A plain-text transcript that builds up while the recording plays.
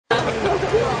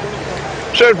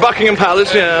Showed Buckingham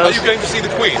Palace, yeah. Are you going to see the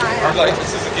Queen? Like,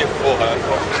 this is a gift for her.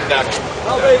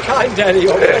 Oh, very kind, Daddy.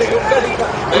 You're very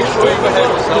kind. Make sure you behave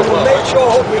yourself well.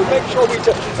 We'll make sure we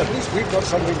do. At least we've got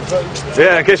something to.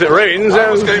 Yeah, in case it rains. I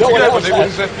was going to go, but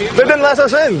they didn't let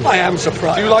us in. I am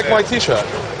surprised. Do you like my T-shirt?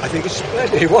 I think it's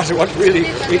splendid. What's really?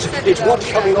 It's what's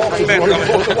coming off.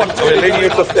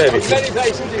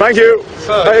 Thank you.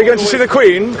 Are you going to see the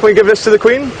Queen? Can we give this to the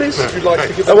Queen, please? Would you like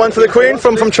to give A one for the Queen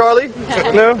from Charlie?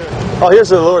 No? Oh, here's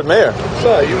the Lord Mayor.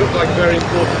 Sir, you look like a very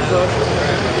important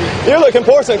person. You look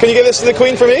important. Can you give this to the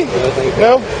Queen for me?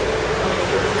 No?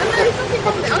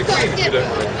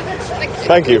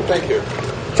 Thank you. Thank you.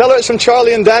 Tell her it's from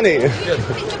Charlie and Danny.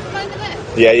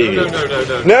 Yeah, you.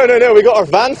 No. We got our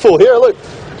van full. Here, look.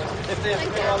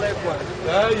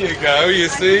 There you go, you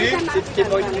see. Give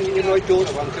my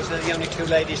daughter one, because they're the only two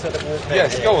ladies that have walked there.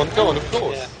 Yes, go on, of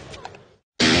course. Yeah.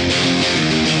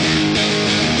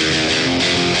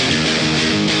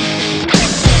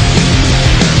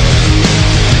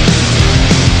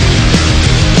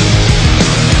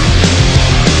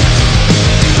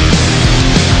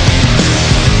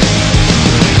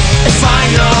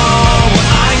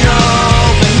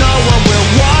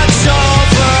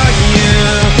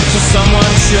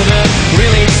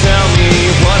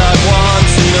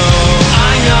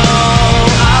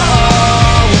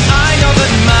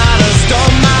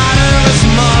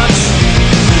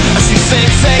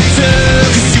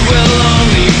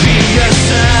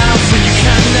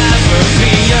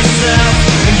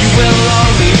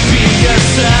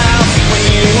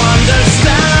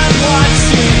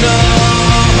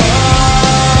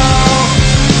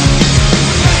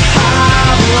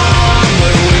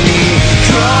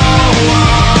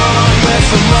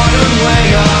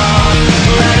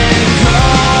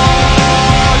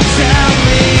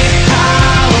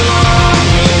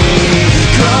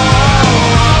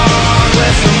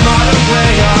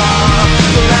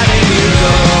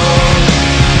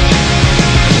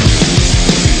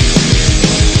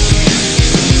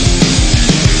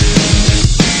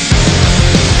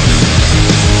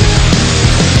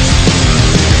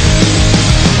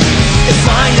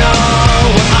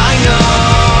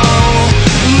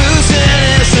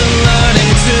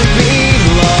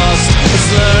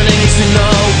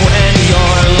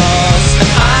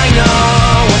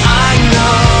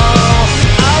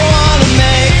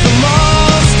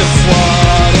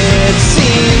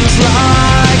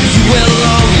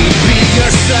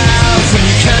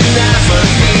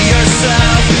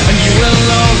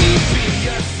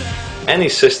 Any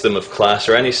system of class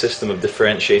or any system of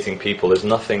differentiating people is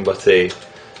nothing but an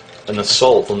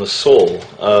assault on the soul,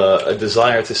 a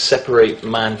desire to separate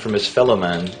man from his fellow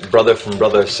man, brother from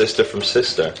brother, sister from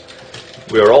sister.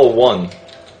 We are all one,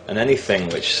 and anything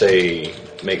which, say,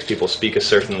 makes people speak a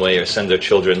certain way or send their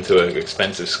children to an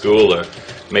expensive school or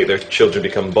make their children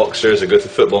become boxers or go to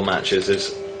football matches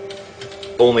is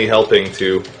only helping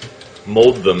to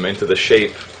mold them into the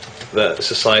shape that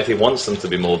society wants them to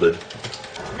be molded.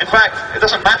 In fact, it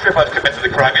doesn't matter if I've committed a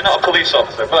crime, you're not a police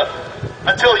officer, but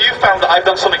until you found that I've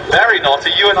done something very naughty,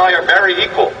 you and I are very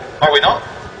equal. Are we not?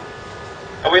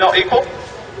 Are we not equal?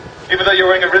 Even though you're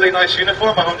wearing a really nice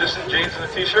uniform, I'm just in jeans and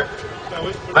a t-shirt.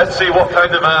 Let's see what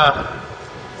kind of,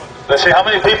 let's see, how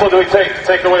many people do we take to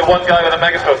take away one guy with a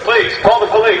megaphone? Please, call the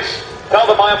police. Tell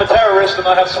them I am a terrorist and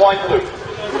I have swine flu.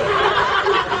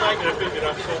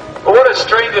 But what is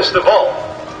strangest of all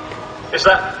is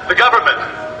that the government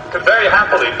could very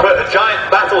happily put a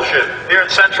giant battleship here in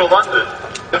central London.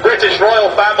 The British royal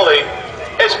family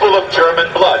is full of German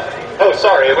blood. Oh,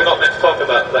 sorry, we're not meant to talk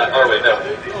about that, are we? No.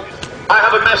 I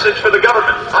have a message for the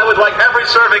government. I would like every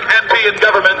serving MP in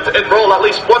government to enroll at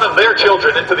least one of their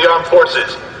children into the armed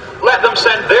forces. Let them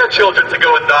send their children to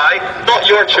go and die, not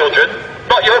your children,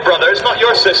 not your brothers, not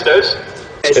your sisters.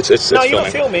 It's no, you're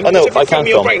not filming. Oh, no, I can't film.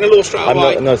 You're breaking the law straight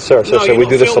away. No, sir, we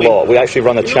do this a lot. We actually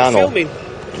run a channel. Not filming.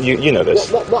 You know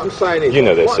this. What I'm saying is... You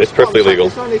know this. It's perfectly legal.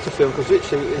 There's no need to film, because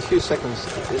literally in a few seconds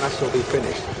the national will be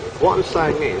finished. What I'm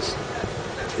saying is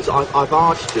I've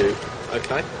asked you,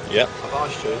 okay? Yeah. I've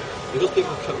asked you, because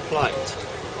people complained,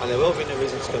 and there will be no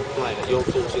reason to complain, that you're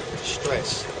causing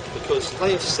distress, because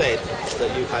they have said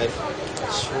that you have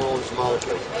sworn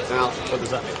mildly. Now, what does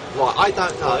that mean? Right, I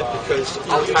don't know, because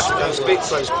I would have to go and speak to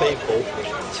those people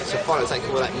to find out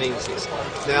exactly what that means is.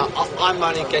 Now, I'm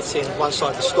only getting one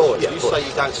side of the story. You say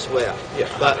you don't swear. Yeah,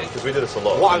 but because we do this a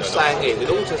lot. What I'm saying is, in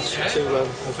order to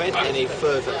prevent any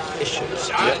further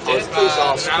issues, I please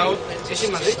ask you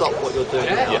to stop what you're doing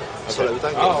now, so that we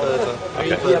don't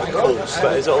get further calls.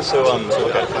 But it's also,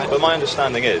 but my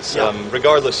understanding is,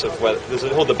 regardless of whether, there's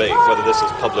a whole debate debate whether this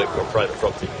is public or private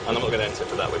property, and I'm not going to enter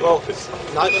into that with you.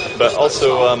 No, But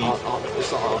also,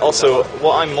 it's not also,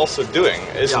 what I'm also doing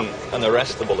isn't an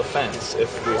arrestable offence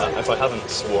if I haven't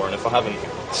sworn, if I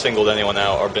haven't singled anyone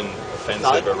out or been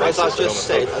offensive or as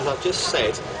racist I've just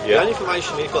said, the only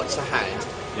information we've got to hand,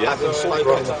 having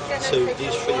spoken to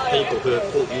these 3 people who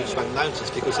have brought you to a notice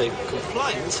because they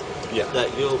complained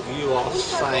that you are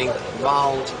saying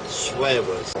mild swear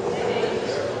words.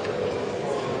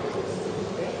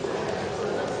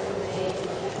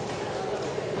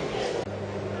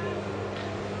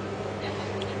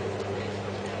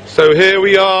 So here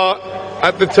we are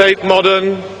at the Tate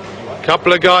Modern.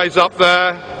 Couple of guys up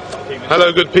there.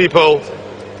 Hello, good people.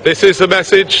 This is a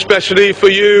message specially for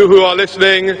you who are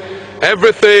listening.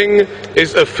 Everything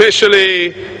is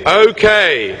officially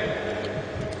okay.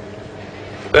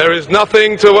 There is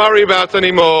nothing to worry about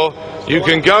anymore. You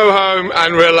can go home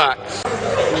and relax.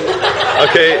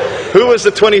 Okay, who was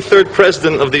the 23rd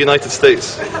President of the United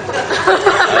States? Okay.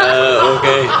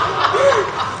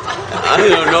 I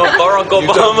don't know, Barack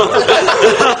Obama.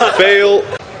 Fail.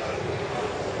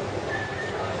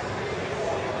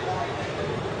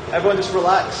 Everyone just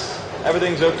relax.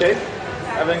 Everything's okay.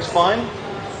 Everything's fine.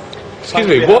 Excuse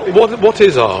me, what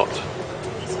is art?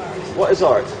 What is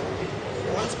art?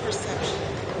 One's perception.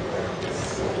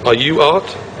 Are you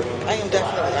art? I am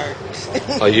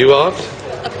definitely art. Are you art?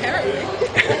 Apparently.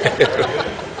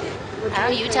 Oh,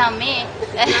 you tell me.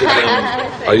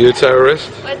 Are you a terrorist?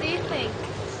 What do you think?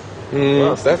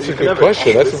 That's a good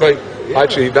question. That's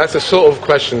actually, that's a sort of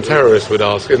question terrorists would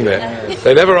ask, isn't it?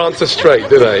 They never answer straight,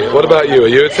 do they? What about you? Are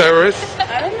you a terrorist?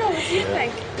 I don't know. What do you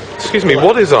think? Excuse me,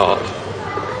 what is art?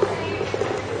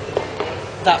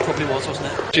 That probably was,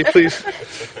 wasn't it? Would you please?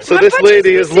 So this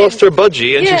lady has lost her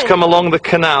budgie and she's come along the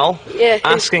canal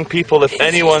asking people if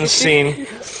anyone's seen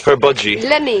her budgie.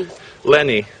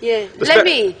 Lenny. Yeah.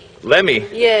 Lemmy?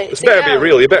 Yeah. This better be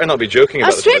real. You better not be joking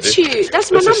about I swear this. to you,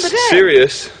 that's my number This is there.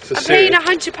 serious. I'm paying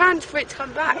 £100 for it to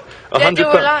come back. Dead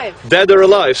or alive. Dead or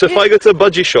alive. So if I go to a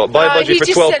budgie shop, buy a budgie for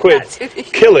 12 quid,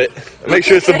 kill it, make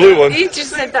sure it's the blue one. He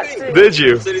just said that too. Did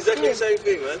you? Said exactly the same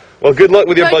thing, man. Well, good luck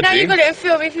with your Right, now budgie. you've got it in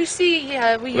film. If you see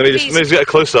her, will you Let me please... just get a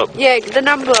close up. Yeah, the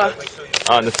number.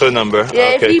 And the phone number.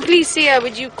 Yeah, Okay. if you please see her,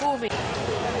 would you call me?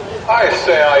 I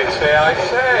say.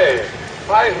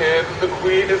 I hear that the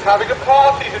Queen is having a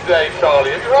party today,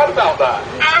 Charlie. Have you heard about that?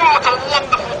 Oh, what a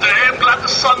wonderful day. I'm glad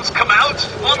the sun's come out.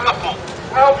 Wonderful.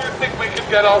 How do you think we can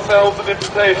get ourselves an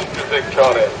invitation, do you think,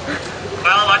 Charlie?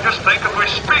 Well, I just think if we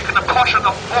speak in a posh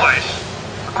enough voice,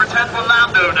 and pretend we're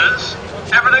landowners,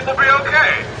 everything will be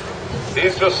okay.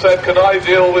 He's just said, can I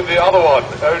deal with the other one?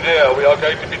 Oh dear, we are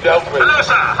going to be dealt with. Hello,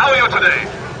 sir. How are you today?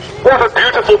 What a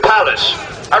beautiful palace.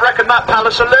 I reckon that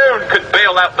palace alone could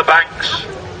bail out the banks.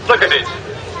 Look at it.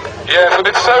 Yes, and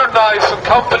it's so nice and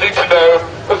comforting to know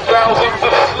that thousands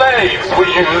of slaves were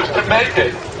used to make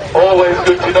it. Always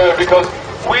good to know, because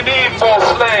we need more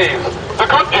slaves. The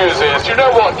good news is, you know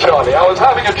what, Charlie? I was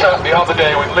having a chat the other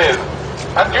day with Liz,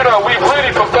 and you know, we've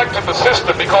really perfected the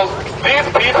system, because these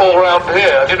people around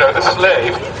here, you know, the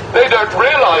slaves, they don't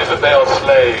realize that they are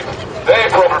slaves. They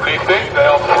probably think they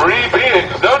are free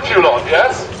beings, don't you lot,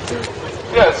 yes?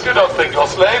 Yes, you don't think you're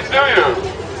slaves, do you?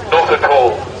 Not at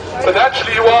all. But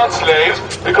actually you are slaves,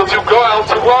 because you go out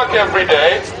to work every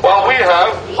day while we have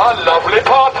our lovely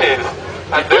parties.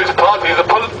 And those parties are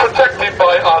protected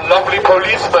by our lovely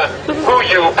policemen, who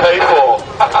you pay for.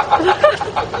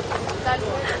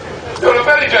 You're a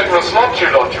very generous lot,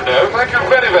 you know. Thank you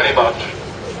very, very much.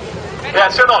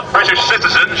 Yes, you're not British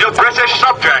citizens, you're British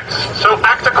subjects. So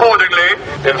act accordingly.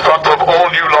 In front of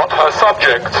all you lot, her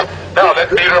subjects. Now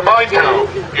let me remind you,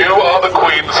 you are the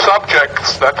Queen's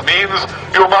subjects. That means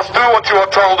you must do what you are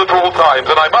told at all times.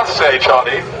 And I must say,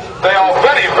 Charlie, they are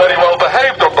very, very well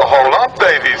behaved on the whole, aren't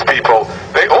they, these people?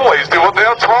 They always do what they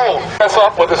are told. Dress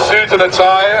up with a suit and a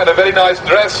tie and a very nice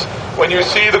dress when you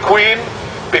see the Queen,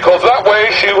 because that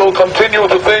way she will continue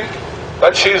to think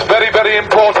that she's very, very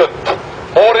important.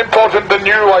 More important than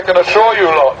you, I can assure you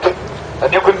lot.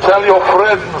 And you can tell your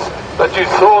friends that you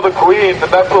saw the Queen,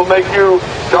 and that will make you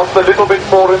just a little bit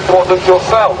more important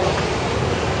yourself.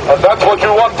 And that's what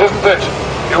you want, isn't it?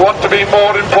 You want to be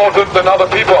more important than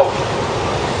other people.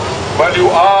 Well,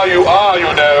 you are,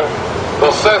 you know.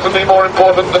 You're certainly more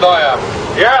important than I am.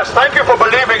 Yes, thank you for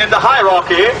believing in the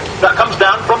hierarchy that comes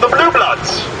down from the Blue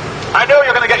Bloods. I know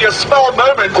you're going to get your small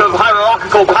moment of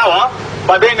hierarchical power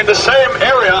by being in the same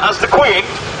area as the Queen,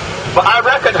 but I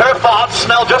reckon her farts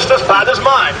smell just as bad as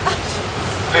mine.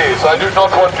 Please, I do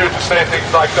not want you to say things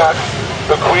like that.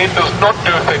 The Queen does not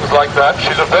do things like that.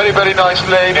 She's a very, very nice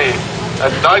lady.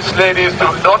 And nice ladies do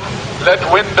not let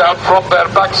wind out from their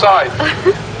backside.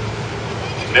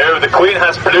 No, the Queen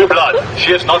has blue blood.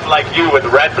 She is not like you with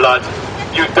red blood.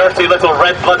 You dirty little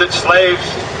red-blooded slaves.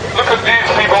 Look at these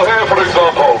people here, for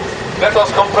example. Let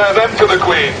us compare them to the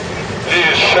Queen.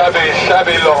 These shabby,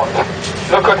 shabby lot.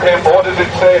 Look at him. What does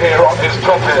it say here on his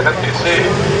top here? Let me see.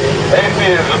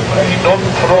 Atheism, a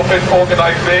non-profit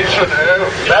organization. Oh.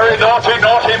 Very naughty,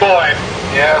 naughty boy.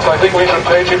 Yes, I think we should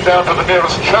take him down to the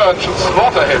nearest church and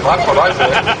slaughter him. That's what I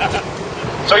think.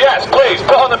 So yes, please,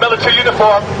 put on the military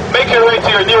uniform, make your way to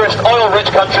your nearest oil-rich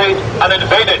country, and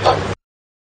invade it.